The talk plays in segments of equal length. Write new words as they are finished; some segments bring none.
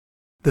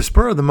The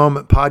Spur of the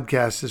Moment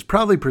podcast is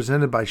proudly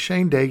presented by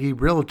Shane Dagey,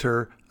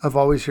 Realtor of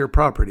Always Here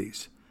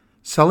Properties.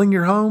 Selling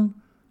your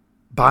home,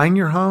 buying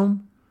your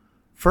home,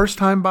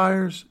 first-time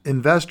buyers,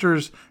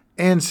 investors,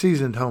 and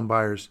seasoned home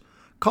buyers.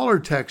 Call or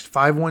text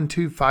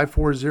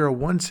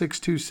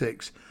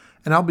 512-540-1626,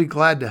 and I'll be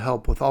glad to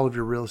help with all of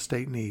your real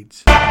estate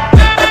needs.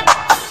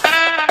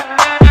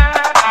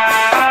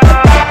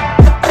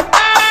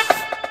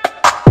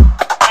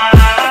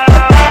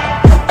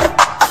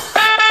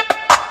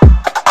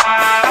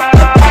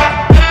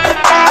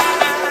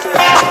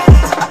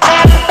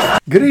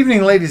 Good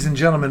evening, ladies and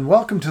gentlemen.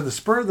 Welcome to the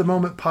Spur of the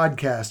Moment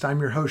podcast. I'm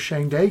your host,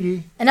 Shane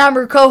Dagey. And I'm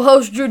your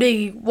co-host, Drew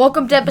Dagey.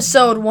 Welcome to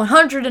episode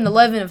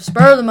 111 of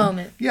Spur of the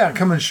Moment. Yeah,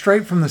 coming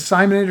straight from the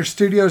Simonator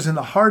Studios in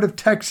the heart of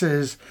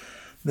Texas.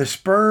 The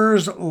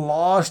Spurs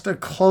lost a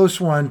close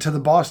one to the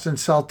Boston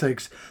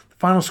Celtics. The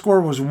final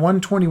score was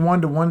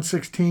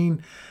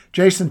 121-116.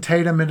 Jason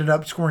Tatum ended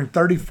up scoring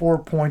 34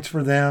 points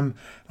for them,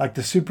 like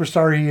the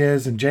superstar he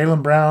is, and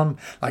Jaylen Brown,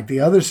 like the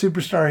other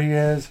superstar he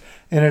is,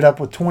 ended up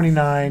with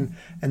 29,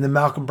 and then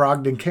Malcolm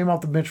Brogdon came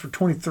off the bench for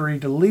 23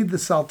 to lead the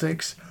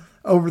Celtics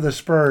over the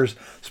Spurs.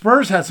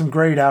 Spurs had some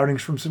great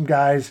outings from some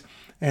guys,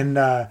 and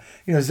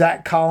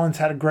Zach Collins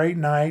had a great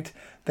night.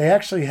 They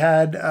actually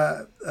had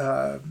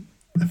a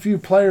few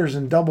players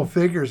in double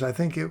figures. I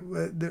think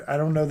I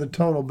don't know the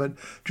total, but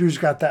Drew's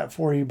got that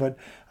for you. But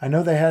I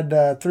know they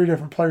had three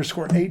different players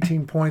score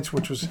 18 points,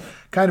 which was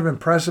kind of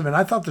impressive. And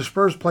I thought the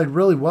Spurs played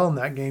really well in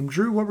that game.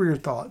 Drew, what were your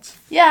thoughts?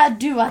 Yeah, I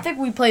do. I think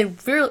we played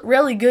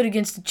really good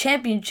against the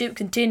championship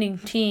contending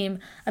team.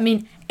 I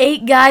mean,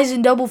 8 guys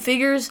in double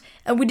figures,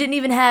 and we didn't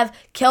even have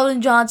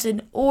Keldon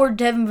Johnson or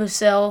Devin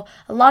Vassell.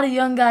 A lot of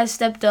young guys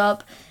stepped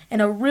up,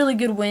 and a really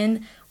good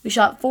win. We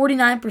shot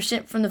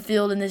 49% from the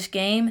field in this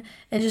game,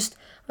 and just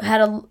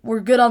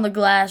we're good on the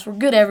glass. We're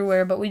good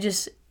everywhere, but we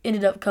just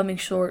ended up coming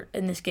short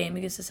in this game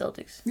against the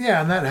Celtics.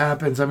 Yeah, and that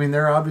happens. I mean,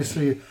 they're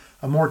obviously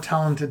a more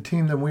talented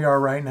team than we are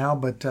right now,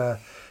 but to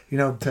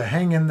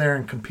hang in there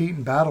and compete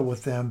and battle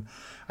with them.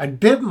 I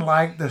didn't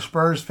like the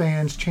Spurs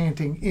fans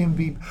chanting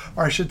MVP,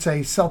 or I should say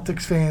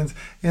Celtics fans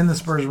in the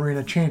Spurs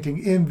arena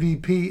chanting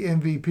MVP,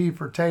 MVP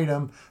for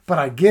Tatum, but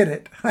I get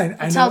it.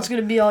 That's how it's going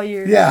to be all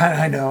year.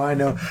 Yeah, I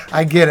know.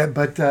 I get it,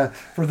 but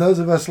for those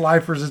of us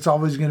lifers, it's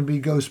always going to be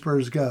go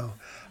Spurs go.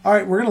 All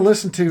right, we're going to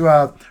listen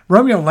to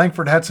Romeo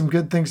Langford had some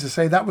good things to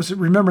say. That was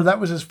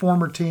his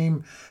former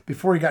team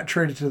before he got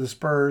traded to the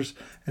Spurs,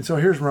 and so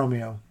here's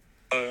Romeo.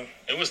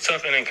 It was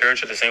tough and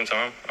encouraging at the same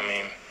time. I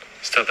mean,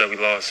 it's tough that we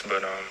lost,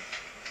 but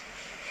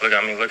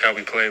look how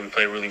we played. We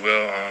played really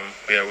well.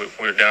 We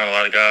were down a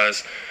lot of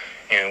guys,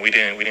 and we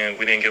didn't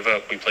give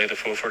up. We played the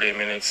full 48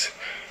 minutes.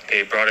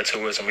 They brought it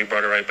to us, and we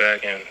brought it right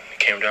back, and it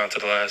came down to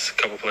the last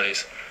couple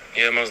plays.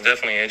 Yeah, most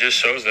definitely. It just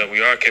shows that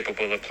we are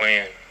capable of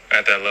playing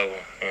at that level.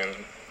 And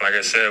like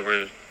I said,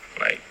 we're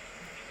like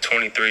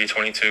 23,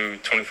 22,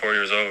 24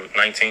 years old,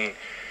 19,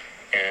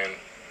 and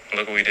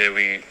look what we did.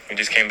 We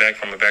just came back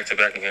from a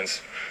back-to-back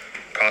against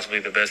possibly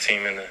the best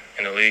team in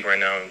the league right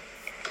now and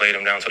played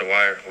them down to the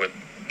wire with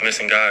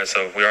missing guys.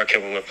 So we are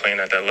capable of playing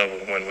at that level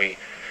when we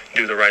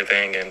do the right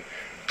thing and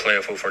play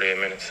a full 48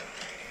 minutes.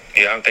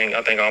 Yeah, I think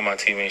all my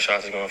teammates'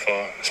 shots are going to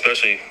fall,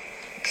 especially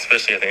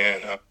at the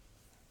end.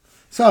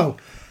 So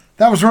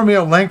that was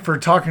Romeo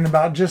Langford talking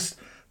about just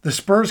the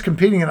Spurs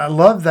competing, and I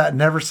love that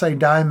never say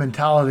die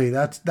mentality.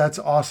 That's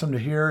awesome to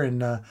hear,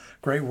 and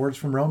great words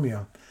from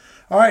Romeo.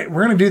 All right,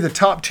 we're going to do the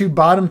top 2,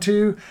 bottom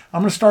 2.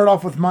 I'm going to start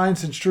off with mine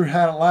since Drew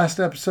had it last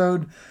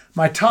episode.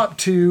 My top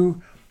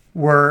 2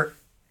 were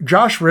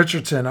Josh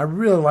Richardson. I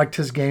really liked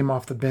his game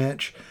off the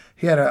bench.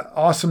 He had an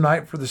awesome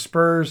night for the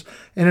Spurs.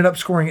 Ended up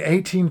scoring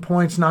 18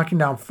 points, knocking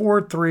down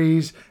 4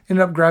 threes.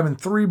 Ended up grabbing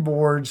 3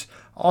 boards.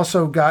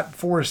 Also got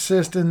 4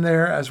 assists in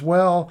there as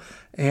well.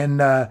 And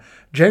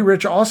Jay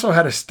Rich also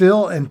had a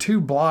steal and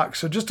 2 blocks.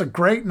 So just a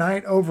great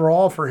night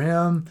overall for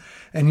him.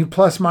 And you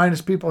plus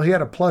minus people, he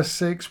had a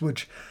 +6,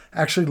 which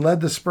actually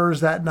led the Spurs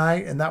that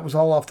night. And that was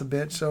all off the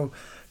bench. So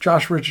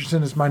Josh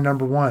Richardson is my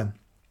number 1.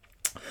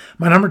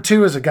 My number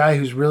 2 is a guy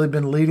who's really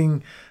been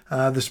leading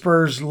the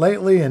Spurs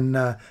lately and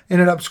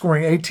ended up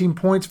scoring 18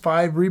 points,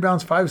 5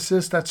 rebounds, 5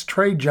 assists. That's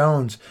Tre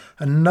Jones.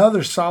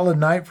 Another solid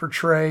night for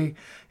Tre.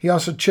 He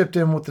also chipped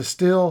in with the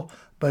steal,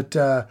 but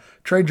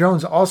Tre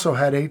Jones also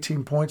had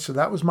 18 points, so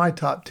that was my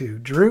top 2.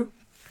 Drew?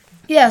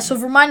 Yeah, so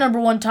for my number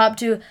 1 top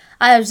 2,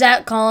 I have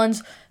Zach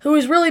Collins, who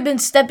has really been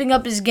stepping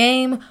up his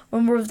game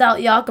when we're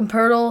without Jakob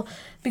Poeltl,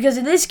 because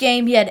in this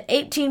game he had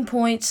 18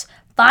 points,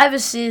 5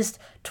 assists,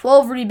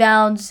 12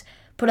 rebounds,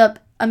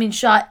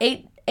 shot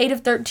 8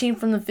 of 13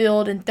 from the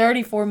field in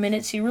 34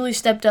 minutes. He really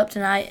stepped up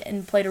tonight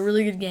and played a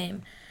really good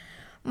game.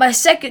 My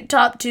second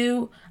top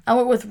 2, I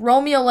went with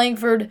Romeo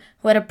Langford,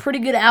 who had a pretty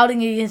good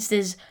outing against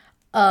his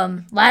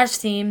last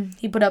team.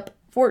 He put up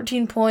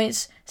 14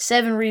 points,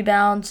 7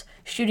 rebounds,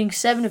 shooting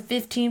 7 of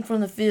 15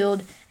 from the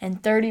field in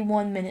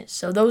 31 minutes.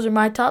 So those are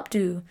my top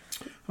 2.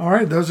 All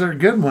right, those are a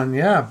good one,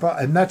 yeah.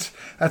 And that's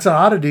an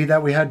oddity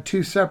that we had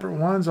 2 separate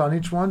ones on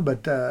each one,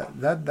 but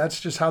that's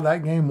just how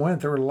that game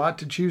went. There were a lot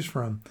to choose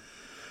from.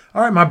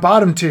 All right, my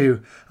bottom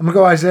two. I'm going to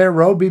go Isaiah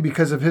Roby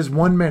because of his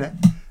 1 minute.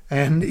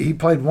 And he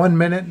played 1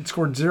 minute and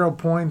scored 0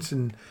 points.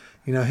 And,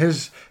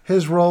 his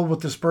role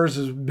with the Spurs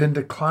has been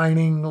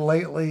declining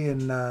lately.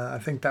 And I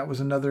think that was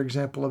another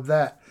example of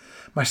that.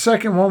 My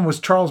second one was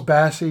Charles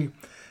Bassey.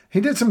 He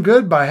did some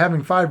good by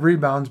having 5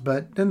 rebounds,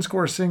 but didn't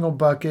score a single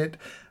bucket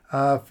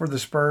for the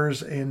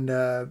Spurs, and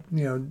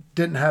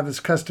didn't have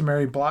his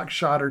customary block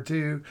shot or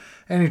two,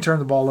 and he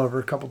turned the ball over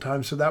a couple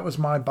times. So that was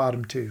my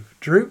bottom two.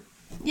 Drew?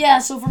 Yeah,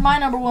 so for my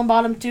number one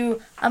bottom two,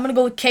 I'm going to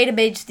go with Keita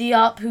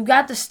Bates-Diop, who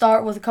got the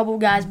start with a couple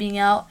of guys being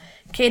out.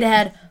 Keita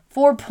had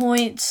 4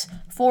 points,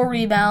 4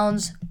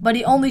 rebounds, but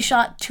he only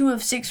shot 2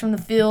 of 6 from the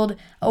field,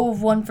 0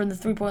 of 1 from the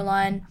three-point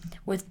line,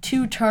 with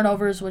 2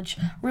 turnovers, which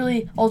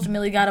really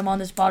ultimately got him on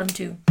this bottom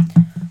two.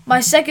 My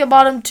second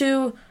bottom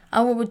two, I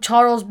went with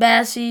Charles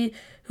Bassey,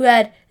 who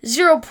had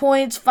 0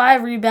 points,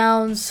 5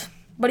 rebounds,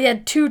 but he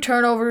had 2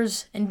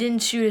 turnovers and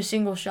didn't shoot a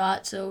single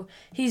shot, so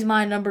he's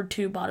my number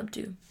 2 bottom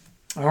two.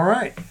 All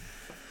right.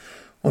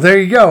 Well, there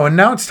you go. And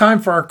now it's time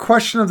for our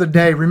question of the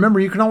day. Remember,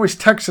 you can always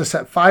text us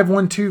at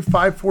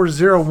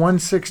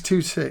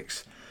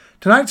 512-540-1626.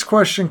 Tonight's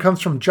question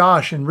comes from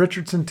Josh in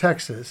Richardson,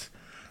 Texas.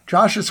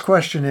 Josh's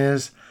question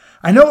is,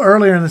 I know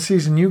earlier in the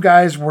season you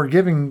guys were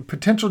giving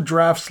potential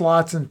draft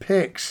slots and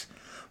picks.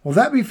 Will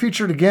that be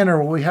featured again,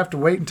 or will we have to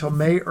wait until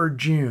May or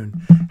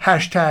June?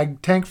 Hashtag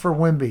tank for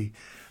Wemby.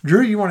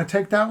 Drew, you want to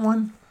take that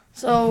one?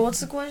 So what's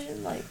the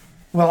question?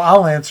 Well,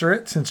 I'll answer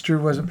it since Drew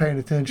wasn't paying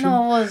attention.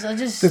 No, I was. I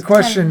just the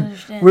question,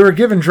 we were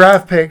given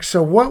draft picks.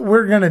 So what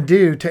we're going to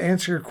do to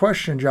answer your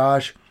question,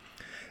 Josh,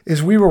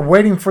 is we were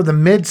waiting for the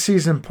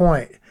mid-season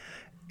point.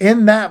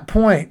 In that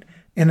point,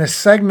 in a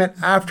segment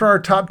after our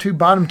top two,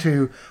 bottom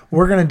two,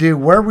 we're going to do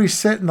where we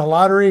sit in the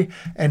lottery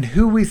and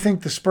who we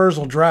think the Spurs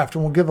will draft.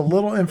 And we'll give a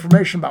little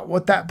information about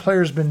what that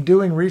player's been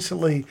doing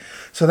recently.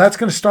 So that's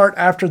going to start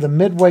after the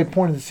midway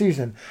point of the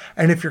season.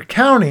 And if you're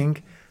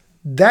counting,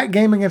 that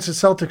game against the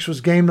Celtics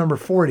was game number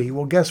 40.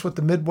 Well, guess what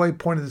the midway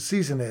point of the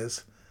season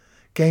is?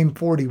 Game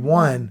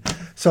 41.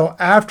 So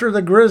after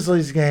the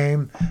Grizzlies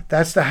game,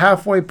 that's the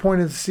halfway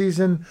point of the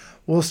season.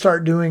 We'll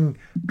start doing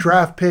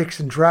draft picks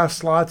and draft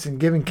slots and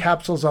giving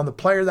capsules on the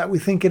player that we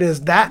think it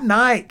is that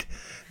night.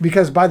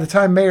 Because by the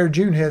time May or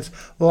June hits,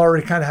 we'll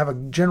already kind of have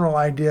a general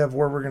idea of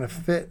where we're going to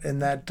fit in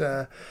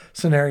that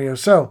scenario.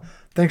 So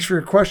thanks for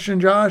your question,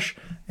 Josh.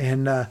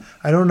 And I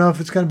don't know if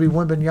it's going to be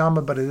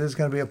Wembanyama, but it is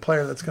going to be a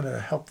player that's going to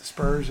help the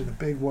Spurs in a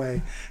big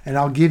way. And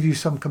I'll give you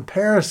some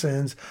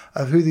comparisons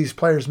of who these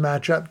players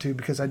match up to,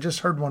 because I just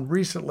heard one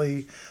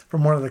recently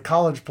from one of the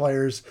college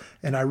players,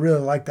 and I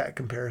really like that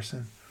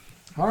comparison.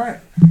 All right.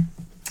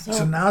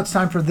 So now it's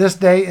time for this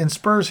day in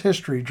Spurs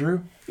history,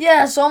 Drew.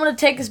 Yeah, so I'm going to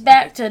take us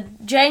back to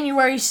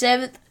January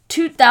 7th,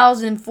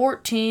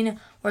 2014,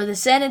 where the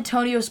San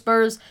Antonio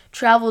Spurs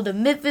traveled to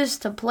Memphis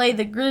to play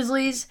the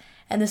Grizzlies,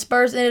 and the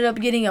Spurs ended up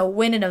getting a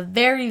win in a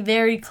very,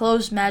 very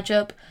close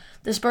matchup.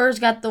 The Spurs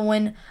got the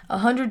win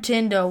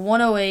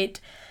 110-108.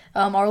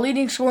 Our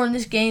leading scorer in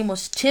this game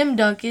was Tim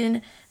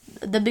Duncan,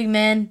 the big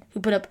man, who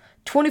put up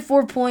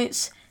 24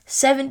 points,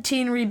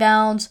 17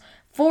 rebounds,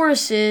 4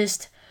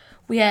 assists.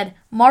 We had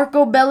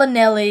Marco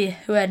Bellinelli,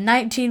 who had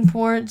 19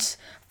 points,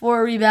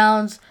 4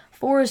 rebounds,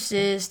 4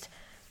 assists.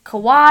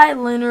 Kawhi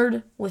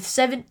Leonard with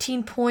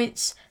 17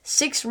 points,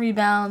 6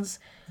 rebounds.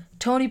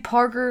 Tony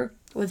Parker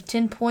with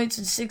 10 points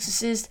and 6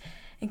 assists.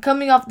 And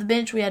coming off the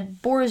bench, we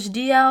had Boris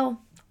Diaw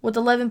with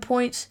 11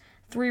 points,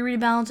 3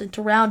 rebounds. And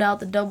to round out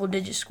the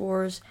double-digit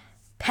scorers,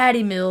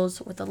 Patty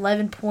Mills with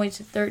 11 points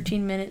in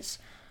 13 minutes.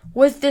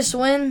 With this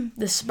win,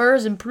 the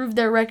Spurs improved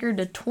their record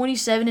to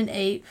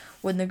 27-8,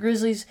 when the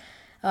Grizzlies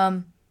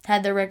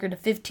had their record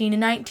of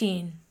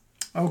 15-19.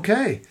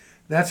 Okay.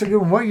 That's a good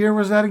one. What year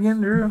was that again,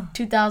 Drew?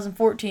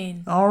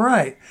 2014. All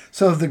right.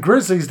 So the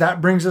Grizzlies,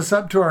 that brings us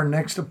up to our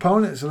next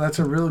opponent. So that's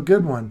a really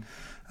good one.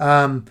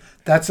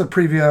 That's a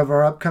preview of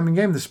our upcoming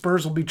game. The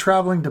Spurs will be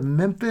traveling to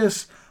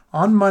Memphis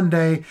on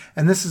Monday,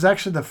 and this is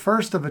actually the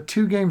first of a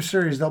 2-game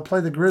series. They'll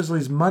play the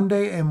Grizzlies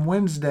Monday and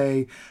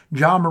Wednesday.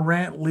 Ja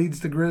Morant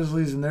leads the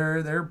Grizzlies, and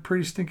they're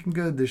pretty stinking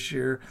good this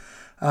year.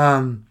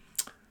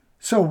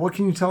 So what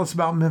can you tell us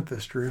about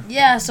Memphis, Drew?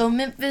 Yeah, so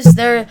Memphis,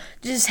 they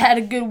just had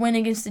a good win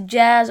against the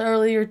Jazz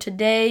earlier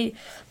today.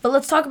 But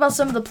let's talk about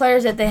some of the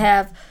players that they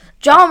have.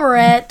 Ja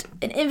Morant,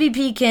 an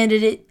MVP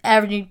candidate,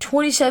 averaging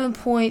 27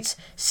 points,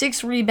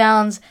 6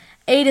 rebounds,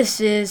 8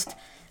 assists.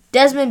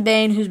 Desmond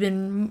Bane, who's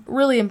been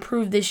really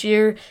improved this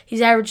year,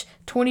 he's averaged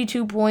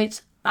 22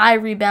 points,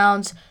 5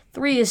 rebounds,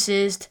 3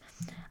 assists.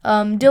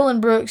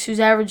 Dylan Brooks, who's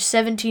averaged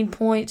 17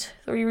 points,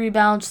 3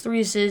 rebounds,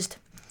 3 assists.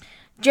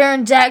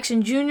 Jaren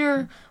Jackson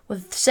Jr.,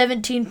 with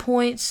 17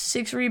 points,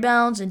 6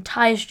 rebounds, and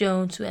Tyus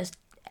Jones, who has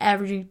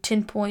averaging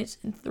 10 points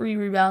and 3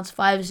 rebounds,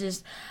 5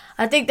 assists.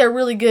 I think they're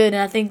really good,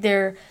 and I think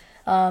they're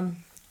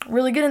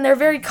really good, and they're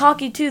very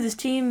cocky too. This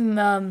team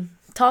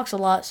talks a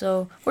lot.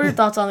 So what are your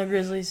thoughts on the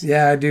Grizzlies?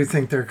 Yeah, I do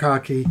think they're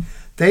cocky.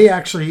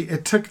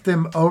 It took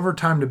them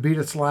overtime to beat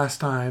us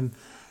last time.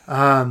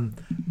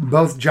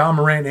 Both Ja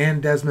Morant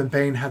and Desmond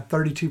Bane had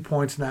 32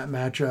 points in that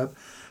matchup.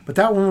 But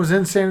that one was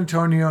in San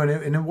Antonio,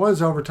 and it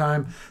was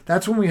overtime.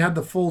 That's when we had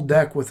the full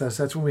deck with us.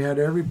 That's when we had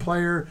every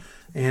player.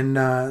 And,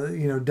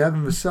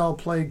 Devin Vassell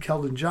played.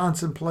 Keldon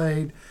Johnson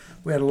played.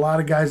 We had a lot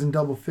of guys in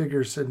double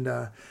figures. And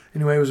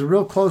anyway, it was a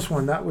real close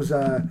one. That was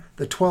the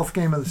 12th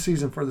game of the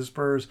season for the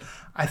Spurs.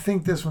 I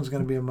think this one's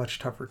going to be a much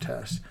tougher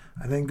test.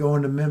 I think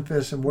going to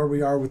Memphis and where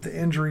we are with the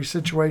injury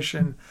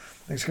situation,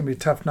 I think it's going to be a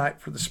tough night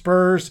for the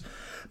Spurs.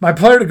 My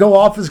player to go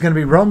off is going to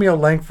be Romeo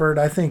Langford.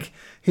 I think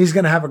he's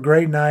going to have a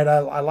great night.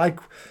 I like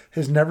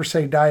his never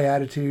say die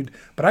attitude.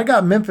 But I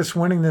got Memphis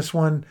winning this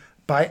one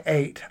by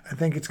 8. I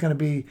think it's going to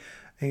be,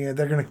 they're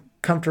going to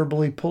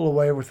comfortably pull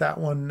away with that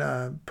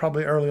one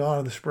probably early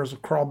on. The Spurs will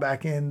crawl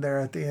back in there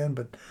at the end.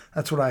 But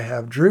that's what I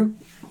have. Drew?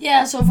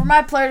 Yeah, so for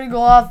my player to go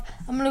off,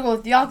 I'm going to go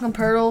with Joachim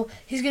Pertl.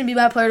 He's going to be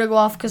my player to go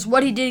off because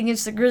what he did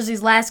against the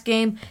Grizzlies last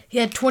game, he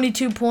had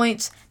 22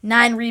 points,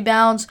 9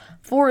 rebounds,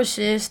 4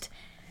 assists.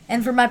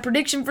 And for my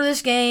prediction for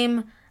this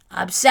game,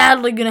 I'm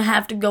sadly going to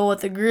have to go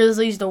with the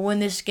Grizzlies to win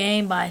this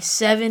game by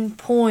 7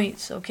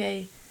 points,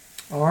 okay?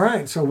 All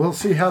right, so we'll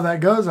see how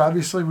that goes.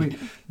 Obviously, we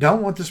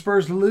don't want the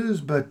Spurs to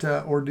lose, but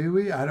or do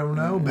we? I don't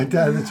know. But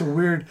it's a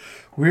weird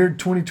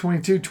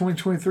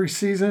 2022-2023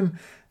 season,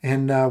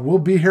 and we'll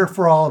be here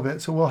for all of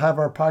it. So we'll have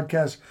our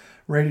podcast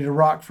ready to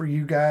rock for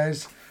you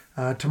guys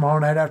tomorrow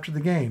night after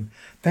the game.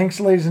 Thanks,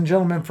 ladies and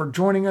gentlemen, for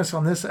joining us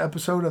on this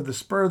episode of the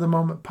Spur of the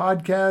Moment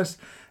podcast,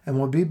 and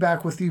we'll be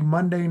back with you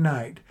Monday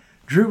night.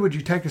 Drew, would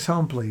you take us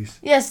home, please?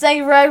 Yes, thank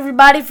you for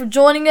everybody for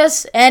joining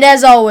us, and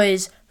as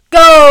always,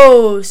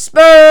 go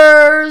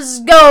Spurs,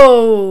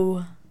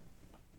 go!